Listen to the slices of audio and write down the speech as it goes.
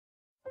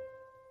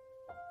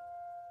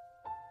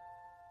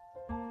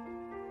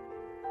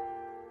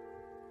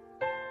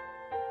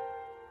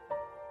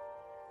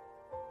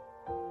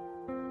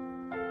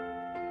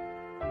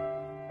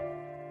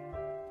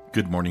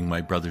Good morning,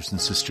 my brothers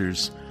and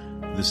sisters.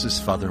 This is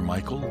Father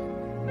Michael,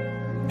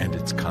 and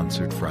it's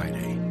Concert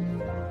Friday,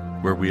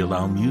 where we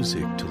allow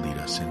music to lead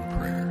us in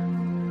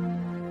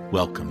prayer.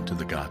 Welcome to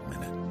the God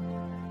Minute.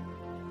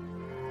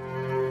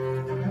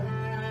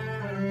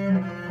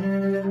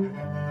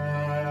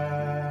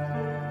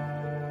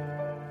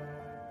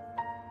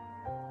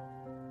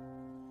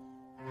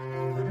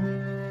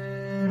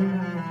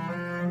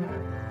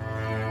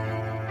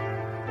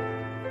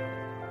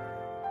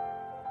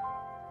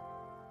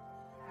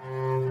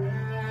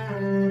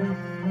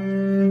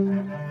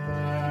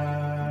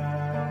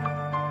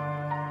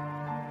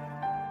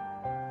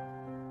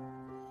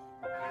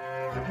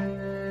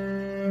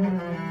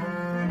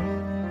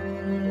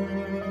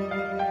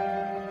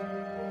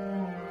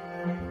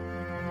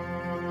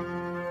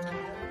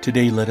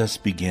 Today let us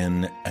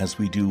begin as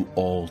we do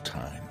all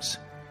times,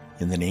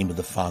 in the name of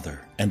the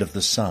Father, and of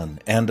the Son,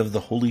 and of the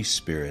Holy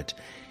Spirit.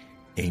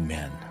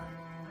 Amen.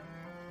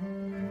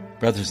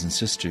 Brothers and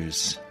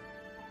sisters,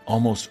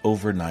 almost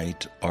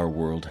overnight our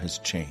world has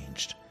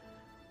changed.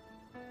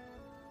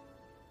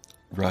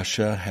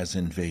 Russia has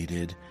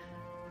invaded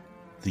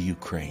the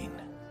Ukraine.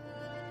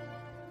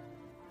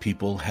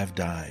 People have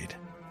died.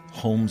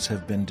 Homes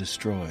have been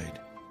destroyed.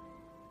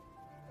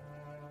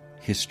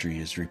 History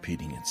is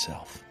repeating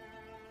itself.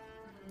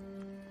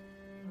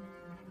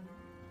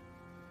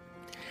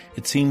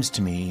 It seems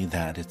to me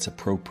that it's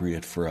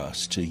appropriate for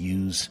us to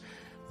use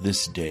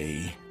this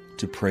day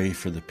to pray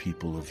for the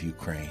people of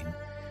Ukraine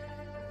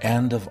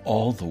and of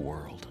all the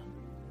world.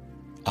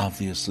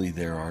 Obviously,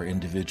 there are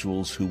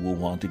individuals who will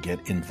want to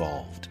get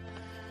involved.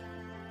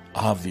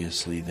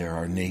 Obviously, there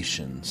are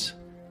nations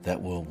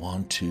that will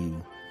want to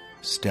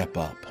step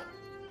up.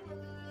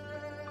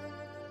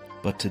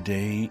 But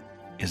today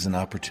is an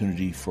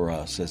opportunity for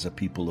us as a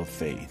people of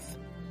faith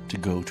to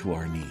go to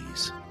our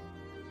knees,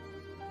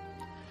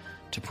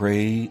 to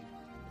pray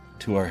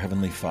to our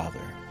Heavenly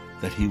Father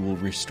that He will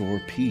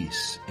restore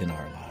peace in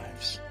our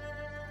lives,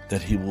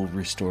 that He will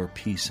restore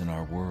peace in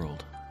our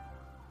world.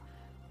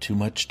 Too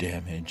much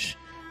damage,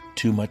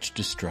 too much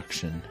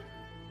destruction,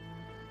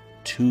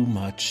 too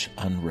much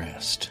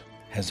unrest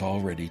has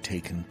already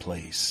taken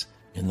place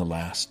in the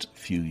last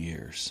few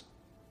years.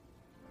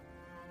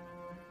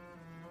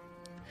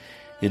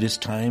 It is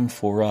time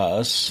for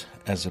us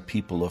as a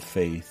people of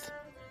faith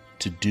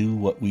to do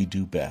what we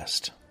do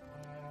best,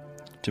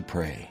 to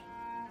pray,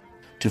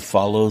 to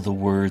follow the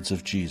words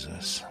of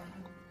Jesus,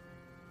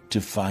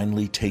 to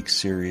finally take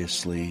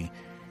seriously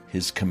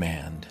His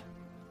command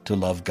to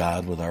love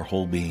God with our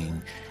whole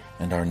being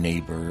and our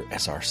neighbor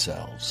as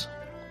ourselves.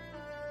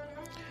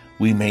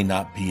 We may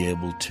not be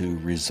able to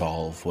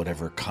resolve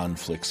whatever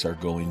conflicts are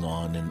going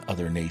on in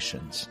other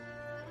nations,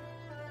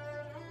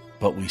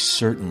 but we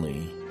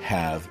certainly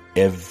have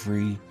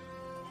every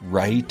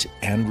right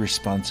and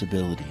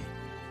responsibility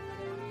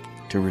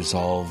to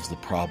resolve the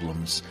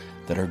problems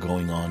that are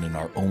going on in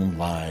our own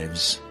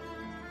lives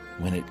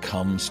when it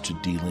comes to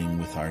dealing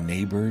with our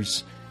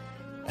neighbors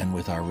and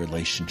with our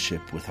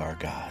relationship with our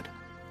God.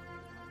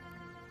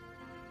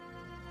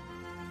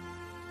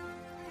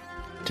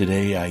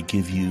 Today I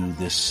give you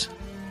this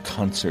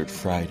Concert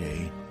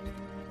Friday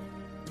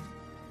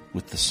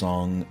with the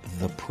song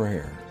The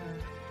Prayer.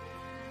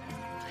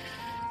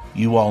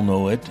 You all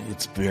know it,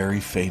 it's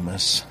very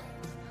famous,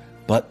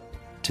 but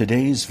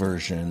today's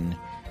version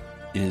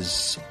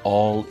is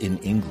all in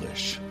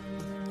English,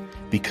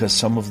 because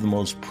some of the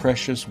most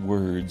precious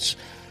words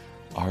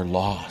are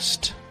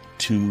lost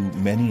to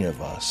many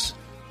of us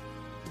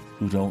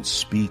who don't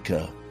speak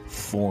a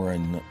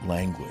foreign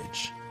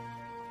language.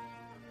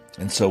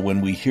 And so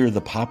when we hear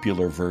the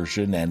popular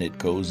version and it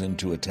goes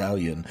into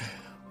Italian,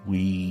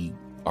 we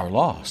are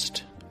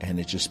lost, and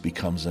it just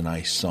becomes a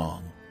nice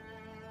song.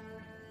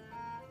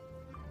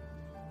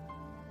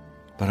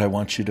 But I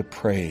want you to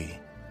pray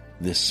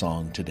this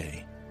song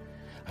today.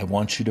 I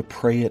want you to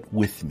pray it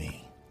with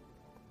me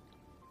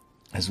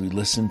as we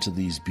listen to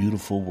these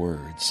beautiful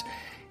words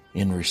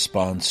in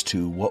response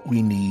to what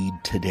we need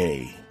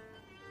today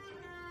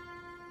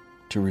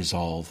to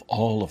resolve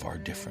all of our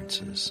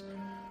differences,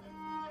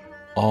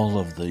 all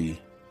of the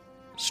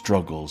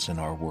struggles in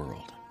our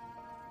world,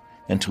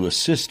 and to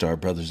assist our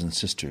brothers and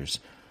sisters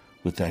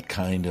with that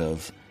kind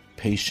of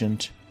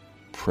patient,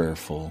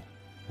 prayerful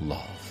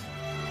love.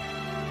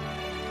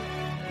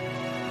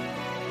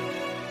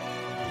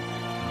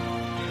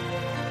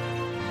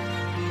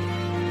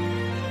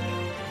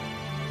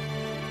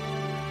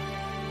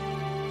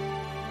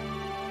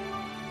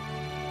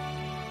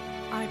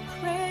 I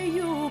pray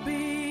you'll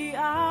be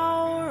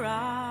our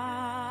eyes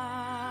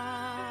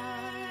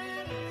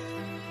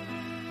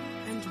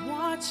and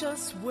watch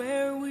us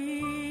where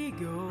we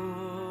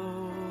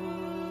go,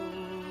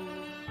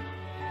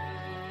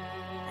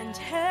 and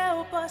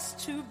help us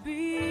to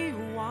be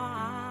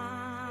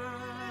wise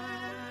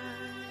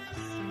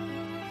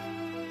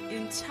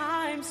in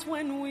times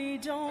when we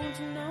don't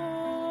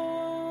know.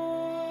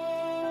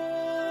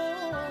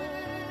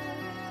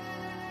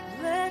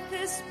 Let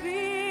this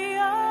be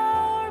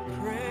our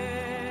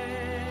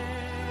prayer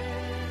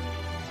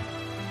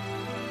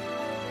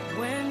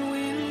when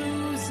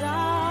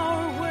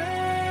our way.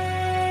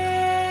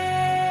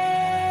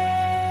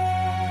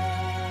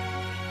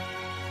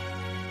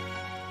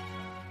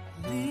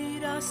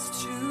 Lead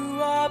us to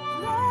a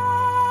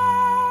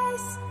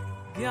place,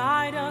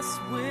 guide us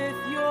with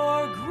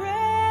your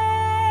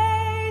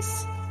grace,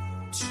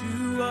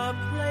 to a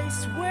place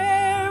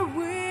where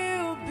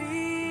we'll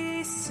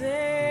be safe.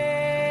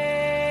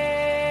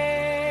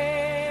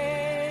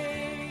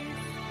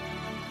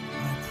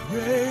 I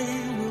pray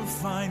we'll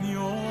find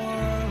your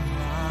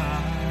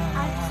light.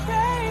 I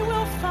pray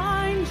we'll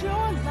find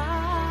your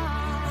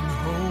light And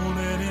hold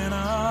it in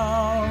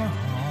our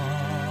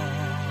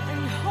heart.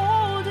 and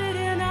hold it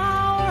in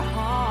our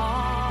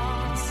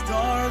hearts.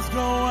 Stars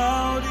go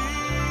out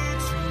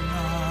each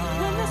night.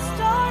 When the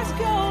stars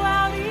go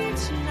out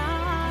each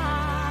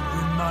night,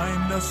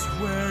 Remind us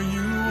where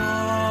you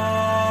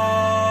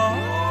are.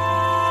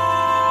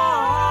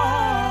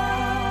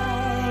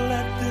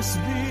 Let this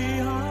be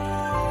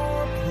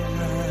our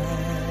prayer.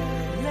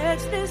 let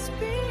this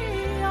be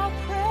our When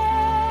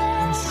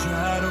prayer.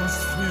 shadows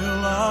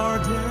fill our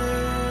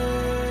day.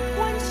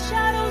 When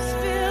shadows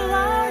fill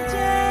our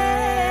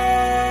day,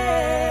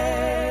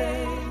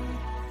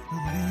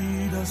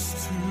 Lead us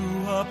to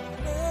a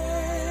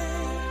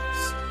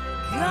place.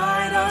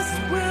 guide us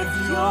with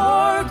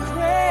your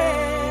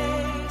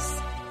grace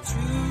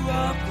to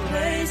a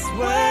place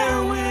where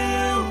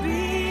we'll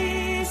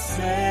be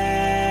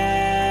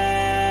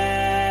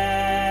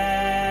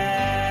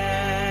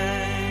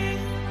safe.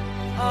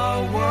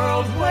 A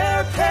world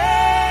where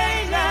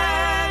pain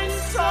and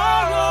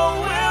sorrow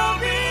will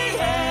be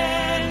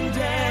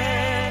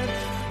ended,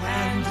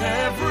 and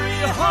every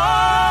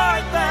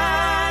heart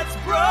that's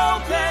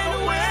broken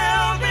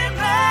will be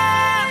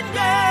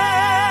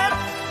mended,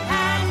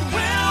 and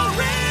we'll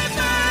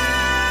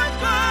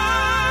remember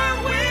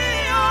we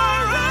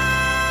are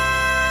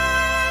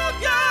all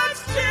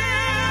God's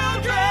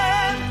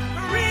children,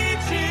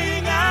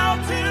 reaching out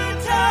to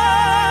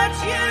touch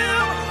you,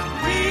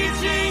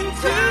 reaching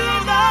to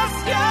the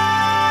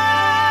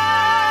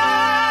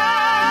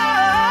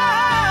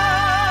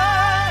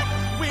sky.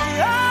 We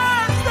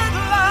ask that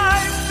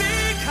life be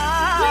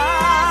kind.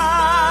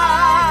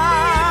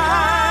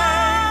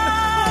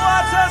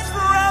 Watch us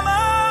from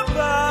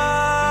above.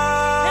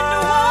 And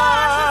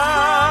watch us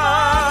from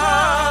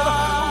above.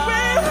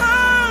 We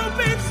hope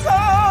each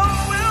soul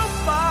will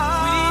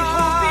find. We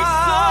hope each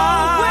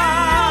soul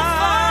will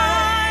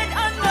find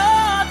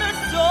another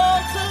soul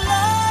to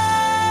love.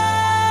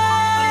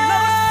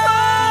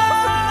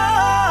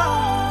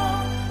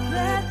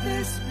 Let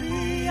this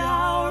be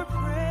our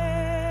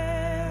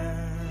prayer.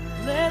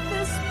 Let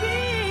this be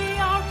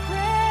our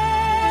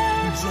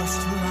prayer. Just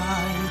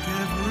like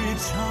every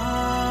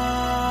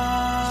child.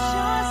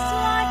 Just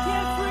like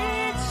every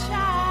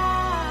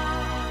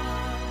child.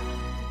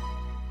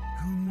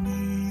 Who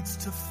needs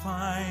to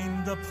find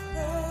the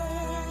place.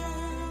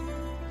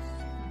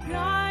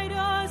 Guide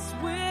us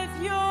with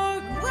your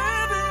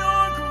With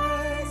your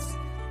grace.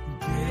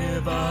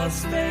 Give us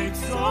faith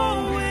so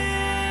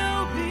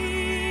we'll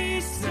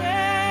be safe.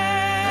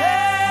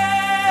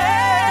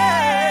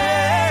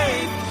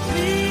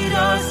 Lead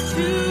us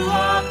to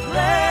a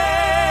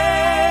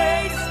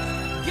place.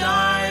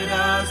 Guide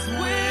us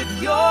with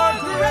your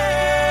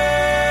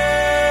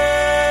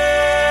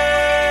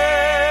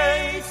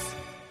grace.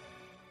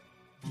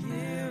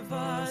 Give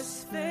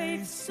us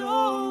faith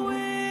so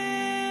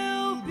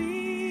we'll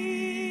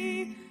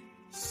be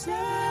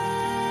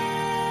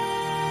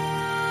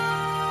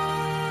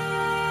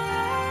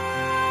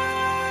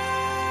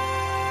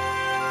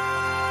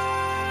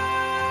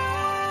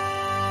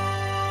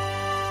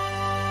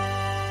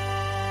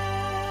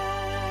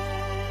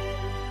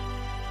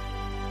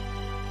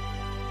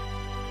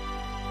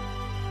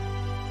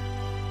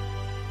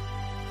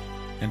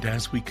And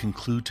as we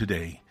conclude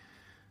today,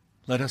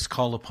 let us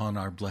call upon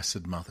our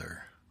Blessed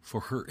Mother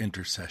for her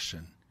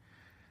intercession.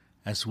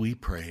 As we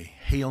pray,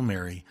 Hail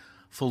Mary,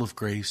 full of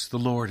grace, the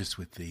Lord is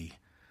with thee.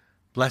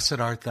 Blessed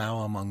art thou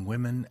among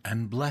women,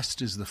 and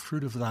blessed is the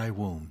fruit of thy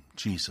womb,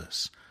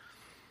 Jesus.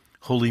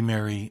 Holy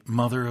Mary,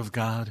 Mother of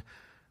God,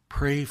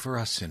 pray for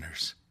us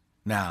sinners,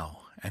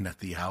 now and at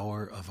the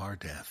hour of our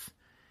death.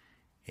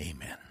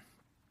 Amen.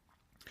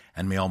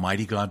 And may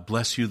Almighty God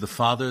bless you, the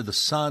Father, the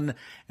Son,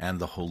 and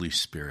the Holy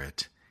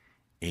Spirit.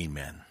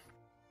 Amen.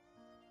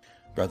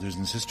 Brothers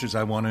and sisters,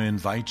 I want to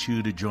invite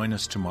you to join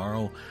us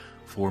tomorrow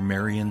for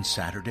Marian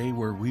Saturday,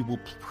 where we will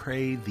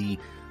pray the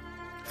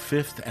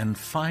fifth and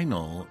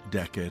final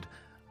decade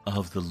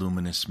of the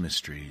luminous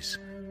mysteries,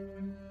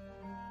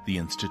 the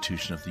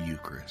institution of the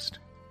Eucharist.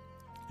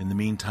 In the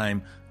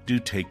meantime, do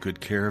take good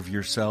care of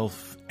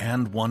yourself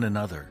and one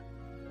another,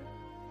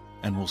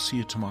 and we'll see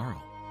you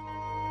tomorrow.